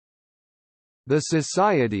The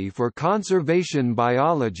Society for Conservation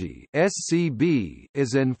Biology (SCB)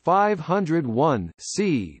 is an 501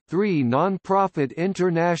 non-profit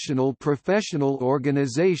international professional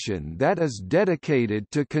organization that is dedicated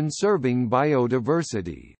to conserving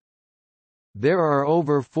biodiversity. There are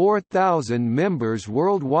over 4,000 members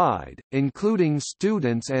worldwide, including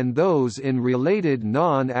students and those in related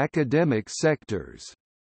non-academic sectors.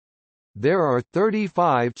 There are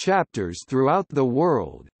 35 chapters throughout the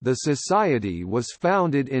world. The Society was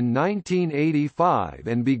founded in 1985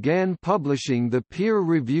 and began publishing the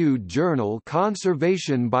peer-reviewed journal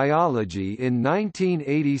Conservation Biology in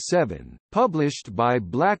 1987, published by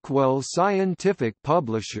Blackwell Scientific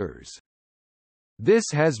Publishers.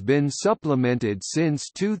 This has been supplemented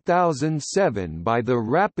since 2007 by the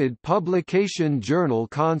rapid publication journal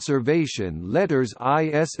Conservation Letters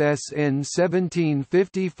ISSN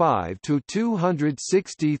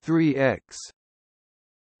 1755-263X.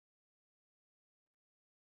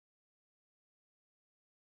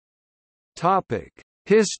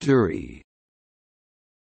 History.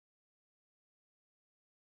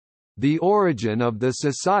 The origin of the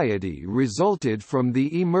Society resulted from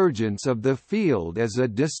the emergence of the field as a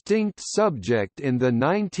distinct subject in the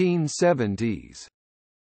 1970s.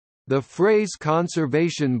 The phrase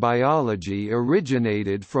conservation biology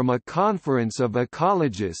originated from a conference of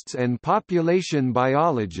ecologists and population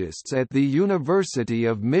biologists at the University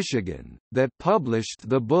of Michigan, that published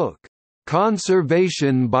the book,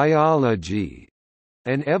 Conservation Biology.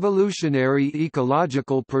 An evolutionary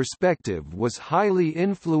ecological perspective was highly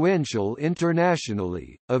influential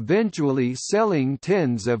internationally, eventually selling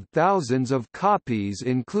tens of thousands of copies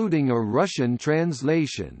including a Russian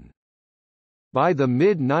translation. By the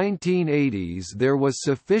mid-1980s there was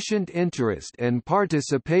sufficient interest and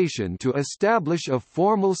participation to establish a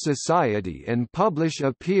formal society and publish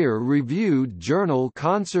a peer-reviewed journal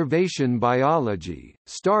Conservation Biology,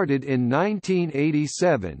 started in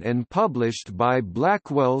 1987 and published by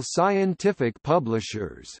Blackwell Scientific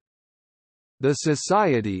Publishers. The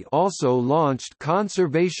Society also launched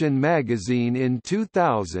Conservation Magazine in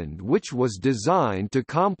 2000, which was designed to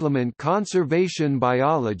complement conservation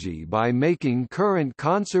biology by making current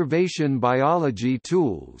conservation biology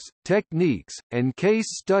tools, techniques, and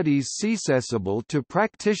case studies accessible to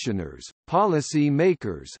practitioners, policy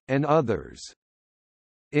makers, and others.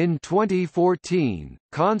 In 2014,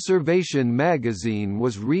 Conservation Magazine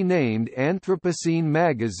was renamed Anthropocene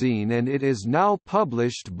Magazine and it is now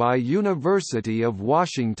published by University of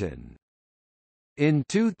Washington. In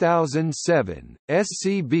 2007,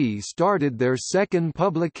 SCB started their second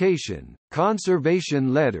publication,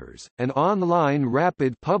 Conservation Letters, an online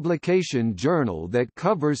rapid publication journal that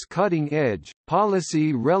covers cutting-edge,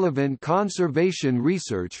 policy-relevant conservation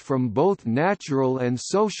research from both natural and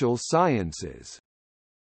social sciences.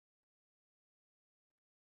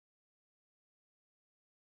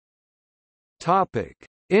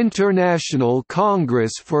 International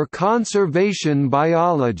Congress for Conservation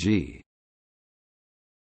Biology.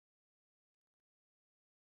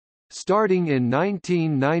 Starting in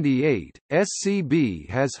 1998, SCB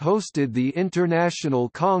has hosted the International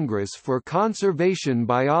Congress for Conservation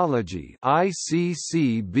Biology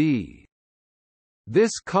 (ICCB).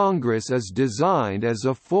 This congress is designed as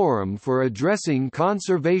a forum for addressing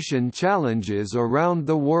conservation challenges around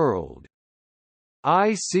the world.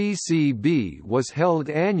 ICCB was held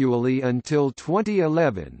annually until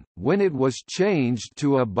 2011, when it was changed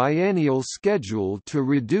to a biennial schedule to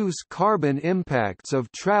reduce carbon impacts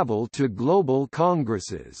of travel to global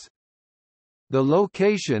congresses. The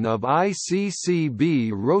location of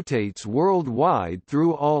ICCB rotates worldwide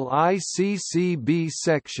through all ICCB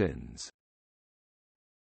sections.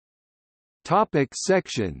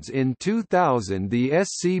 Sections. In 2000 the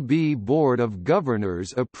SCB Board of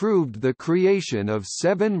Governors approved the creation of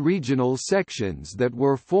 7 regional sections that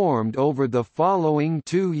were formed over the following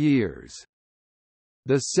 2 years.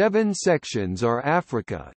 The 7 sections are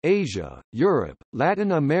Africa, Asia, Europe,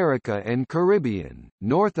 Latin America and Caribbean,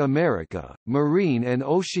 North America, Marine and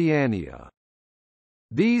Oceania.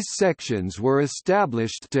 These sections were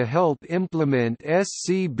established to help implement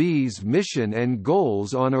SCB's mission and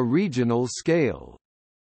goals on a regional scale.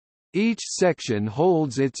 Each section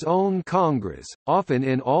holds its own congress, often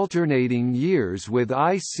in alternating years with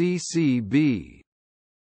ICCB.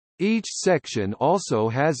 Each section also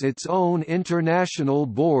has its own international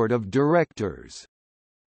board of directors.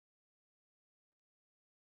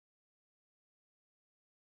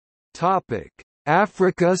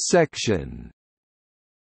 Africa section.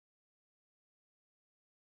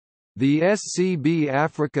 The SCB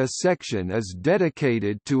Africa section is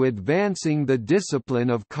dedicated to advancing the discipline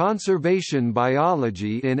of conservation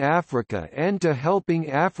biology in Africa and to helping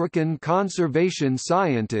African conservation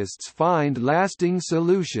scientists find lasting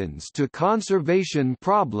solutions to conservation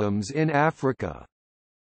problems in Africa.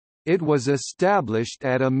 It was established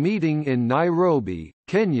at a meeting in Nairobi,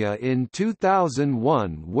 Kenya in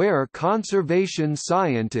 2001 where conservation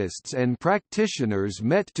scientists and practitioners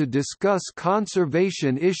met to discuss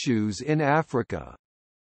conservation issues in Africa.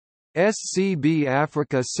 SCB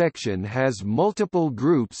Africa section has multiple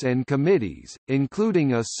groups and committees,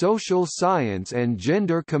 including a Social Science and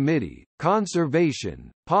Gender Committee,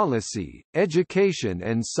 Conservation, Policy, Education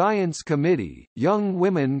and Science Committee, Young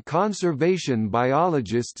Women Conservation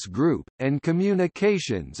Biologists Group, and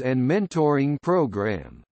Communications and Mentoring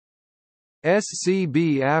Program.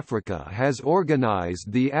 SCB Africa has organized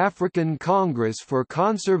the African Congress for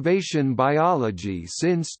Conservation Biology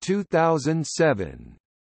since 2007.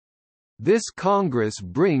 This Congress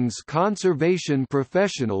brings conservation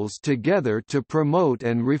professionals together to promote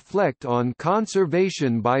and reflect on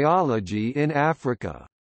conservation biology in Africa.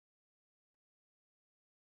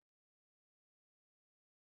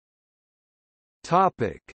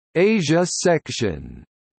 Asia section.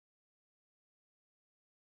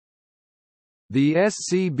 The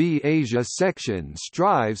SCB Asia section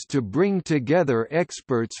strives to bring together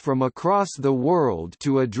experts from across the world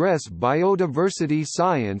to address biodiversity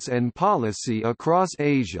science and policy across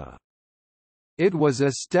Asia. It was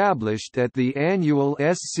established at the annual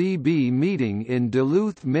SCB meeting in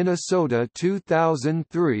Duluth, Minnesota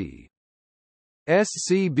 2003.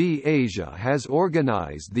 SCB Asia has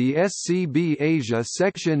organized the SCB Asia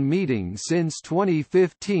section meeting since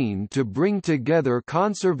 2015 to bring together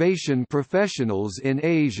conservation professionals in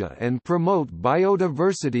Asia and promote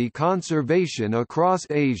biodiversity conservation across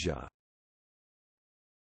Asia.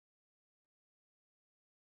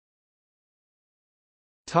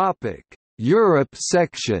 Europe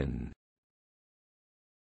section.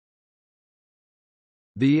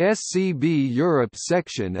 The SCB Europe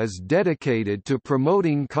section is dedicated to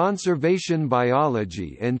promoting conservation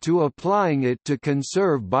biology and to applying it to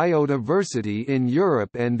conserve biodiversity in Europe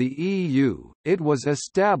and the EU. It was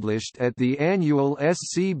established at the annual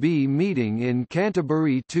SCB meeting in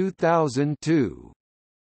Canterbury 2002.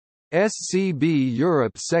 SCB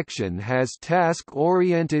Europe section has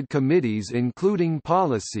task-oriented committees including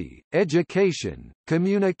policy, education,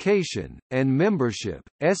 communication, and membership.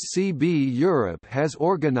 SCB Europe has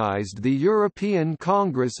organized the European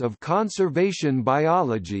Congress of Conservation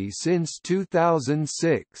Biology since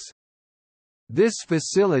 2006. This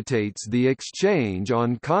facilitates the exchange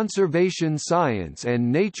on conservation science and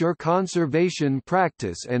nature conservation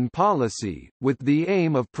practice and policy, with the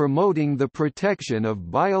aim of promoting the protection of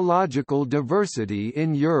biological diversity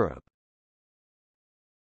in Europe.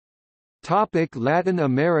 Latin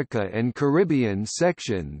America and Caribbean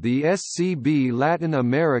section. The SCB Latin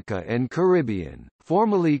America and Caribbean,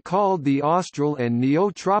 formerly called the Austral and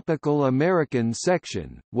Neotropical American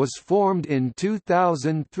section, was formed in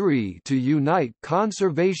 2003 to unite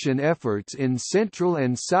conservation efforts in Central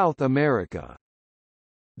and South America.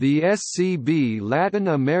 The SCB Latin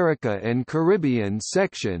America and Caribbean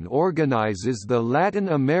section organizes the Latin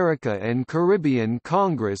America and Caribbean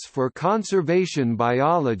Congress for Conservation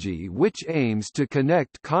Biology, which aims to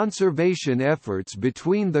connect conservation efforts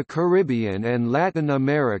between the Caribbean and Latin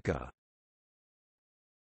America.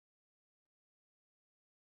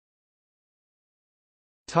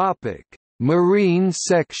 Marine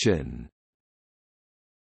section.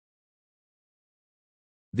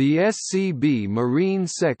 The SCB Marine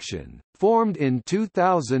section, formed in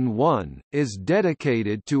 2001, is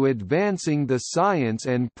dedicated to advancing the science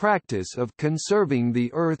and practice of conserving the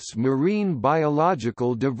Earth's marine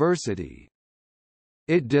biological diversity.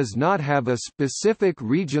 It does not have a specific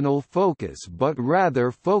regional focus but rather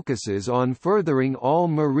focuses on furthering all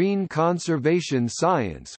marine conservation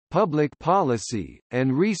science, public policy,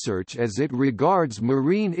 and research as it regards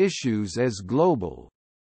marine issues as global.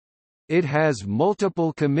 It has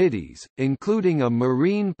multiple committees, including a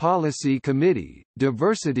Marine Policy Committee,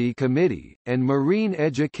 Diversity Committee, and Marine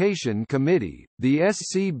Education Committee. The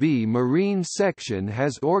SCB Marine section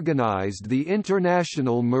has organized the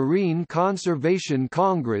International Marine Conservation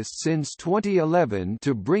Congress since 2011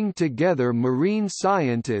 to bring together marine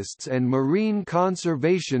scientists and marine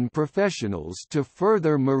conservation professionals to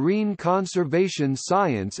further marine conservation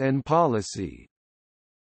science and policy.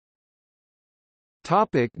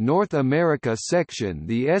 North America Section.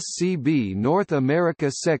 The SCB North America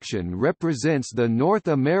Section represents the North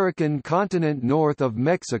American continent north of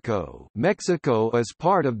Mexico. Mexico is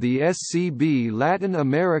part of the SCB Latin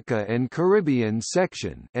America and Caribbean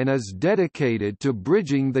Section, and is dedicated to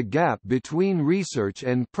bridging the gap between research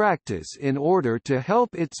and practice in order to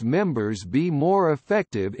help its members be more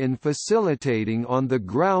effective in facilitating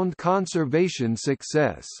on-the-ground conservation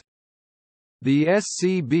success. The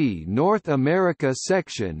SCB North America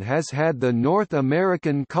Section has had the North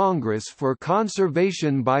American Congress for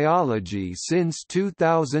Conservation Biology since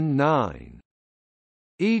 2009.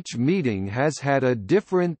 Each meeting has had a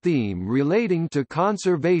different theme relating to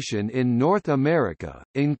conservation in North America,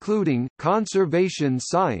 including conservation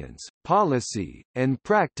science, policy, and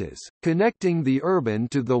practice, connecting the urban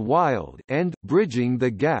to the wild, and bridging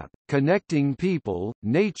the gap, connecting people,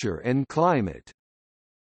 nature and climate.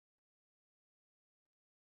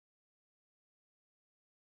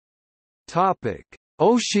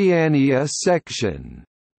 Oceania Section.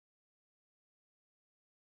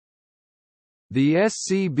 The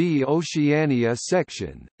SCB Oceania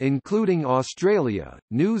Section, including Australia,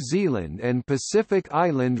 New Zealand and Pacific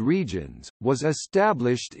Island regions, was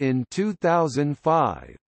established in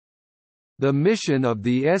 2005. The mission of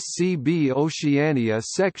the SCB Oceania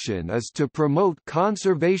Section is to promote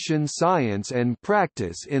conservation science and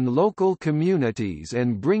practice in local communities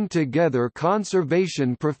and bring together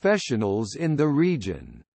conservation professionals in the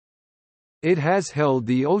region. It has held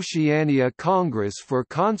the Oceania Congress for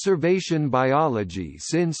Conservation Biology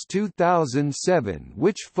since 2007,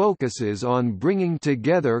 which focuses on bringing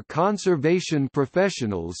together conservation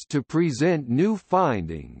professionals to present new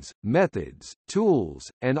findings, methods,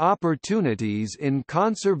 tools, and opportunities in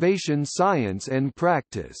conservation science and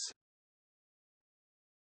practice.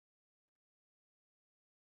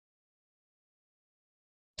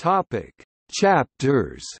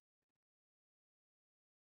 Chapters.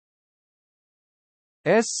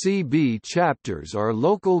 SCB chapters are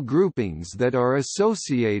local groupings that are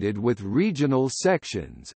associated with regional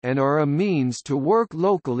sections, and are a means to work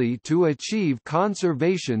locally to achieve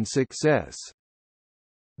conservation success.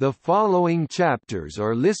 The following chapters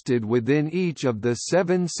are listed within each of the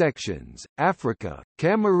 7 sections: Africa,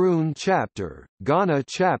 Cameroon Chapter, Ghana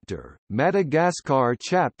Chapter, Madagascar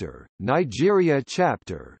Chapter, Nigeria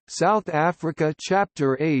Chapter, South Africa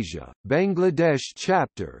Chapter, Asia, Bangladesh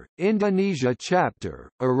Chapter, Indonesia Chapter,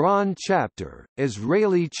 Iran Chapter,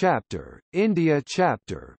 Israeli Chapter, India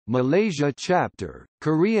Chapter, Malaysia Chapter,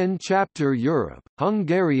 Korean Chapter, Europe,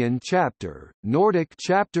 Hungarian Chapter, Nordic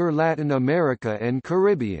Chapter, Latin America and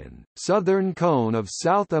Caribbean, Southern Cone of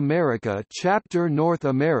South America Chapter, North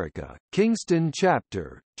America, Kingston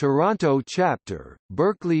Chapter, Toronto Chapter,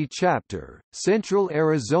 Berkeley Chapter, Central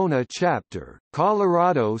Arizona Chapter,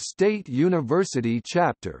 Colorado State University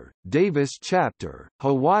Chapter, Davis Chapter,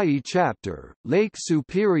 Hawaii Chapter, Lake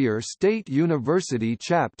Superior State University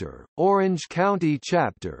Chapter, Orange County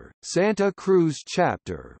Chapter, Santa Cruz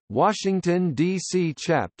Chapter, Washington, D.C.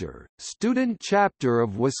 Chapter, Student Chapter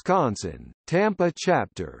of Wisconsin, Tampa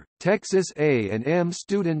Chapter, Texas A&M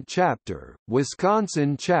Student Chapter,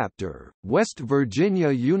 Wisconsin Chapter, West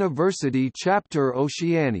Virginia University Chapter,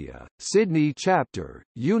 Oceania, Sydney Chapter,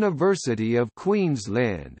 University of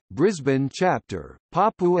Queensland, Brisbane Chapter,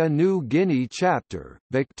 Papua New Guinea Chapter,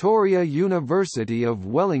 Victoria University of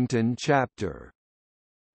Wellington Chapter.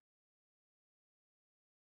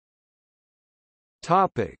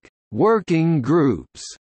 Topic: Working groups.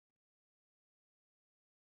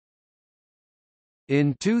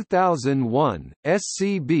 In 2001,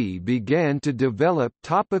 SCB began to develop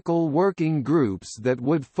topical working groups that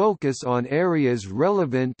would focus on areas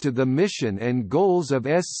relevant to the mission and goals of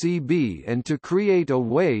SCB and to create a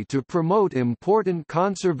way to promote important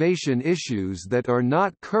conservation issues that are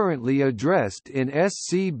not currently addressed in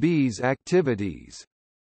SCB's activities.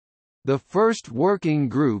 The first working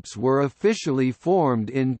groups were officially formed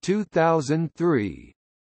in 2003.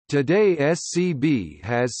 Today SCB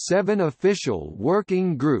has 7 official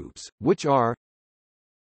working groups, which are: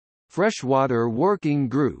 Freshwater Working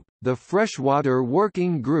Group. The Freshwater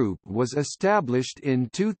Working Group was established in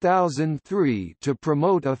 2003 to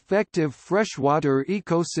promote effective freshwater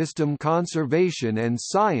ecosystem conservation and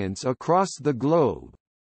science across the globe.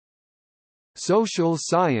 Social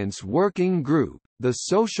Science Working Group. The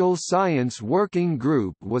Social Science Working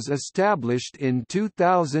Group was established in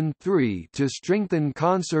 2003 to strengthen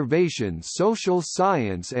conservation social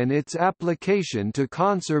science and its application to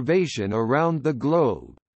conservation around the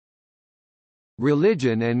globe.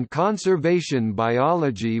 Religion and Conservation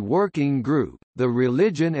Biology Working Group. The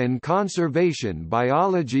Religion and Conservation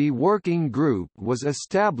Biology Working Group was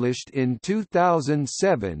established in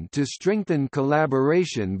 2007 to strengthen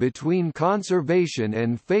collaboration between conservation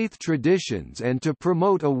and faith traditions and to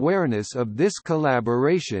promote awareness of this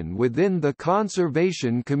collaboration within the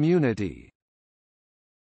conservation community.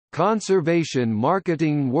 Conservation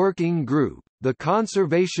Marketing Working Group. The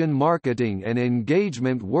Conservation Marketing and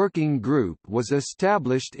Engagement Working Group was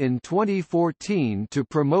established in 2014 to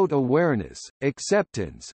promote awareness,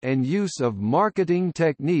 acceptance, and use of marketing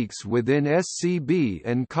techniques within SCB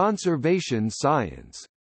and conservation science.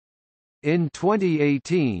 In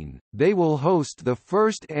 2018, they will host the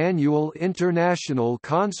first annual International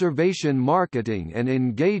Conservation Marketing and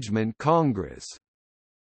Engagement Congress.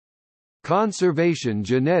 Conservation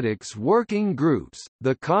Genetics Working Groups.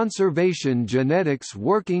 The Conservation Genetics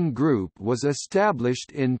Working Group was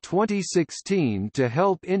established in 2016 to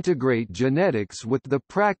help integrate genetics with the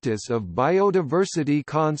practice of biodiversity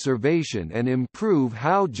conservation and improve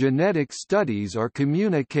how genetic studies are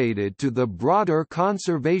communicated to the broader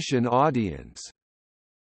conservation audience.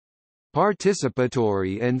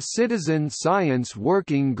 Participatory and Citizen Science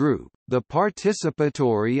Working Group. The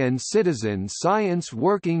Participatory and Citizen Science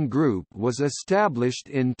Working Group was established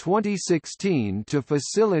in 2016 to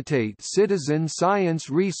facilitate citizen science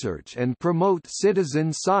research and promote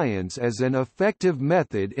citizen science as an effective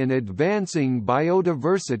method in advancing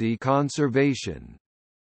biodiversity conservation.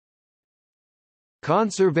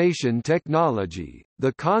 Conservation Technology.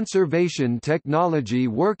 The Conservation Technology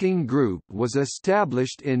Working Group was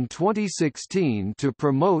established in 2016 to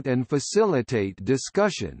promote and facilitate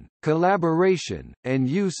discussion, collaboration, and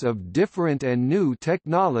use of different and new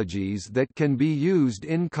technologies that can be used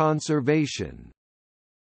in conservation.